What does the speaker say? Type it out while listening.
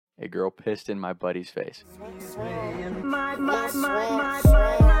A girl pissed in my buddy's face.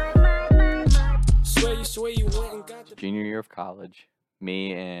 Junior year of college,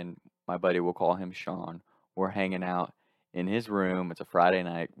 me and my buddy, we'll call him Sean, we're hanging out in his room. It's a Friday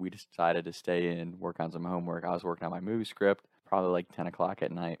night. We decided to stay in, work on some homework. I was working on my movie script, probably like 10 o'clock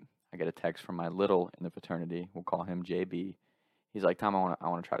at night. I get a text from my little in the fraternity. We'll call him JB. He's like, Tom, I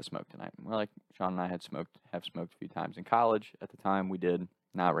want to try to smoke tonight. We're like, Sean and I have smoked a few times in college. At the time, we did.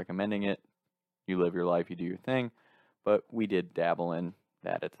 Not recommending it. You live your life, you do your thing. But we did dabble in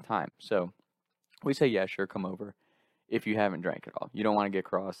that at the time. So we say, yeah, sure, come over. If you haven't drank at all, you don't want to get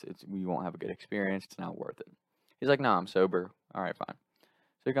cross. We won't have a good experience. It's not worth it. He's like, no, I'm sober. All right, fine.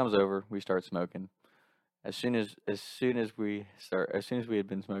 So he comes over. We start smoking. As soon as we had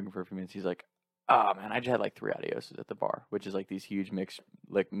been smoking for a few minutes, he's like, oh man, I just had like 3 adioses at the bar, which is like these huge mixed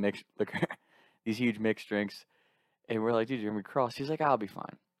liquor, these huge mixed drinks. And we're like, dude, you're gonna be cross. He's like, I'll be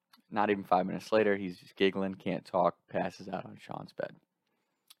fine. Not even 5 minutes later, he's just giggling, can't talk, passes out on Sean's bed.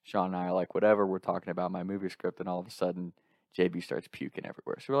 Sean and I are like, whatever, we're talking about my movie script, and all of a sudden, JB starts puking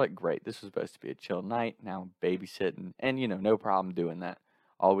everywhere. So we're like, great, this was supposed to be a chill night. Now I'm babysitting, and no problem doing that.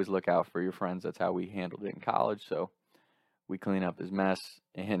 Always look out for your friends. That's how we handled it in college. So we clean up his mess,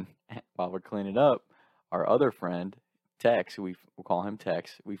 and while we're cleaning up, our other friend, Tex, we'll call him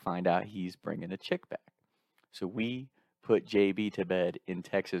Tex, we find out he's bringing a chick back. So we put JB to bed in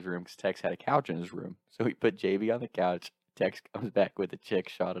Tex's room because Tex had a couch in his room. So we put JB on the couch. Tex comes back with a chick.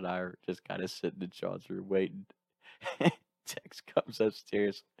 Sean and I are just kind of sitting in Sean's room waiting. Tex comes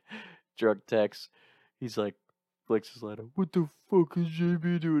upstairs. Drunk Tex. He's like, flicks his light up. What the fuck is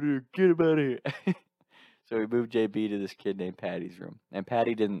JB doing here? Get him out of here. So we moved JB to this kid named Patty's room. And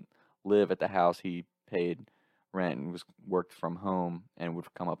Patty didn't live at the house. He paid rent and worked from home and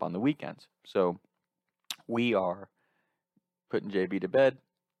would come up on the weekends. So we are putting JB to bed.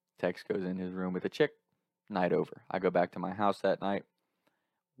 Tex goes in his room with a chick. Night over. I go back to my house that night.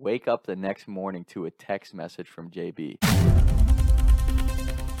 Wake up the next morning to a text message from JB.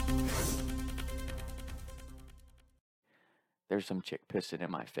 There's some chick pissing in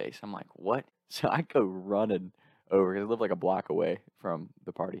my face. I'm like, what? So I go running over. I live like a block away from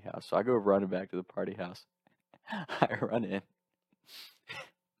the party house. So I go running back to the party house. I run in.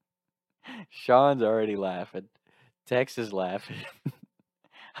 Sean's already laughing. Tex is laughing.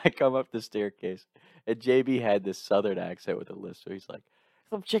 I come up the staircase, and JB had this southern accent with a lisp, so he's like,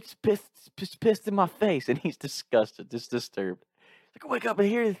 some chick's pissed in my face, and he's disgusted, just disturbed. He's like, I wake up and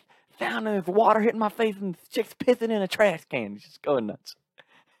hear this sound of water hitting my face, and the chick's pissing in a trash can. He's just going nuts.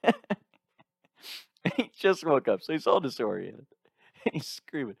 He just woke up, so he's all disoriented. And he's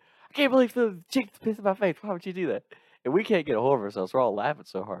screaming, I can't believe the chick's pissing in my face. Why would you do that? And we can't get a hold of ourselves. We're all laughing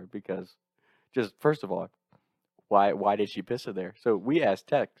so hard because, just first of all, why did she piss in there? So we asked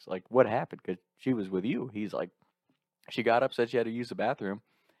Tex, like, what happened? Because she was with you. He's like, she got up, said she had to use the bathroom.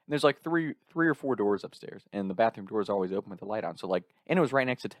 And there's like three or four doors upstairs. And the bathroom door is always open with the light on. So like, and it was right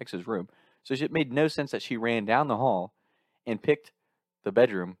next to Tex's room. So it made no sense that she ran down the hall and picked the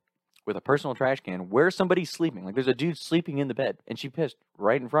bedroom with a personal trash can where somebody's sleeping. Like there's a dude sleeping in the bed. And she pissed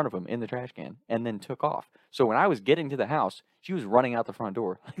right in front of him in the trash can and then took off. So when I was getting to the house, she was running out the front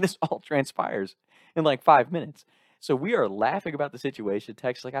door. Like this all transpires in like 5 minutes. So we are laughing about the situation.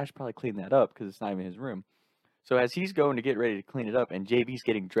 Tex like, I should probably clean that up because it's not even his room. So as he's going to get ready to clean it up and JB's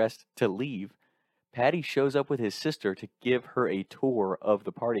getting dressed to leave, Patty shows up with his sister to give her a tour of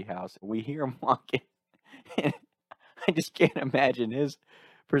the party house. We hear him walking. And I just can't imagine his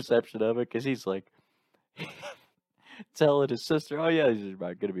perception of it because he's like telling his sister, oh yeah, these are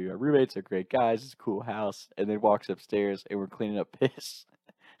going to be my roommates. They're great guys. It's a cool house. And then walks upstairs and we're cleaning up piss.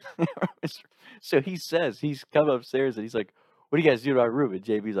 So he says, he's come upstairs and he's like, what do you guys do to my room? And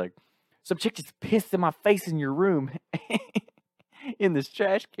JB's like, some chick just pissed in my face in your room in this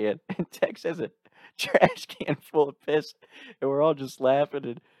trash can. And Tex has a trash can full of piss. And we're all just laughing.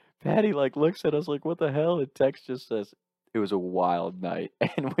 And Patty like looks at us like, what the hell? And Tex just says, it was a wild night.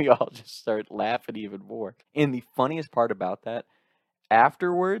 And we all just start laughing even more. And the funniest part about that,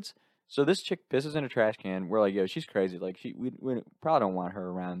 afterwards, so this chick pisses in a trash can. We're like, yo, she's crazy. Like, we probably don't want her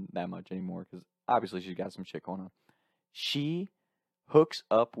around that much anymore because obviously she's got some shit going on. She hooks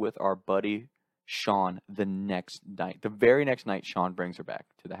up with our buddy Sean the next night. The very next night, Sean brings her back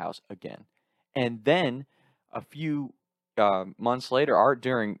to the house again. And then a few months later,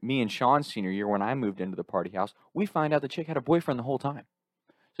 during me and Sean's senior year, when I moved into the party house, we find out the chick had a boyfriend the whole time.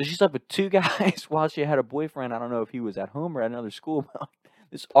 So she slept with 2 guys while she had a boyfriend. I don't know if he was at home or at another school, but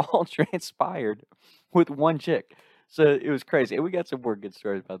this all transpired with one chick. So it was crazy. And we got some more good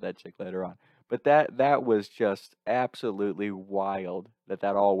stories about that chick later on. But that was just absolutely wild that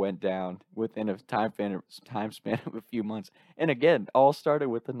that all went down within a time span of a few months. And again, all started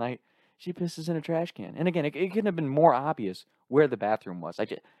with the night she pisses in a trash can. And again, it couldn't have been more obvious where the bathroom was. I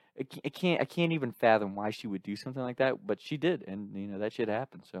can't even fathom why she would do something like that, but she did, and that shit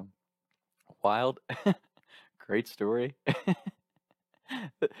happened. So wild, great story.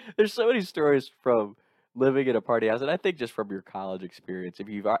 There's so many stories from living in a party house, and I think just from your college experience. If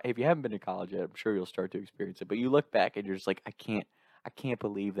you haven't been to college yet, I'm sure you'll start to experience it. But you look back and you're just like, I can't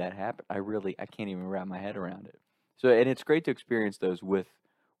believe that happened. I can't even wrap my head around it. So, and it's great to experience those with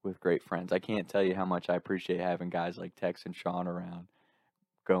great friends. I can't tell you how much I appreciate having guys like Tex and Sean around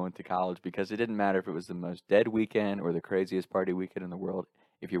going to college, because it didn't matter if it was the most dead weekend or the craziest party weekend in the world.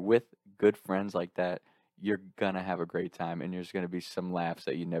 If you're with good friends like that, you're gonna have a great time, and there's gonna be some laughs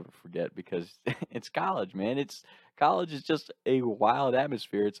that you never forget, because it's college, man. It's College is just a wild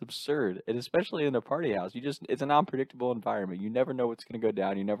atmosphere. It's absurd, and especially in a party house, it's an unpredictable environment. You never know what's gonna go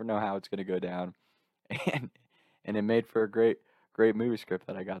down. You never know how it's gonna go down, and it made for a great movie script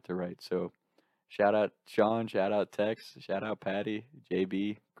that I got to write. So shout out Sean, shout out Tex, shout out Patty,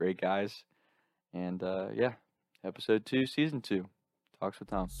 JB, great guys. And yeah, episode 2, season 2, Talks with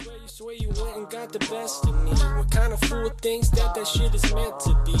Tom. Swear you went and got the best of me. What kind of fool thinks that shit is meant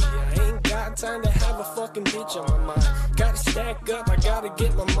to be? I ain't got time to have a fucking bitch on my mind. Gotta stack up, I gotta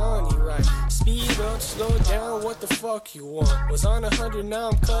get my money right. Speed up, slow down, what the fuck you want? Was on 100, now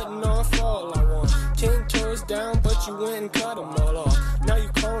I'm cutting off all I want. 10 toes down, but you went and cut them all off. Now you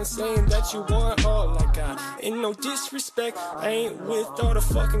calling saying that you want all I got. Ain't no disrespect, I ain't with all the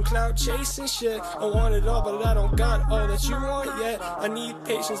fucking cloud chasing shit. I want it all, but I don't got all that you want yet. I need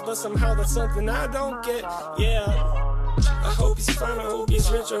patience, but somehow that's something I don't get. Yeah, I hope he's fine, I hope he's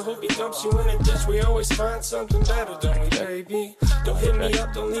rich, I hope he dumps you in a ditch. We always find something better, don't we, baby? Don't hit me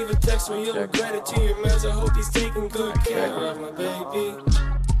up, don't leave a text when you'll regret it to your mans. I hope he's taking good care of my baby.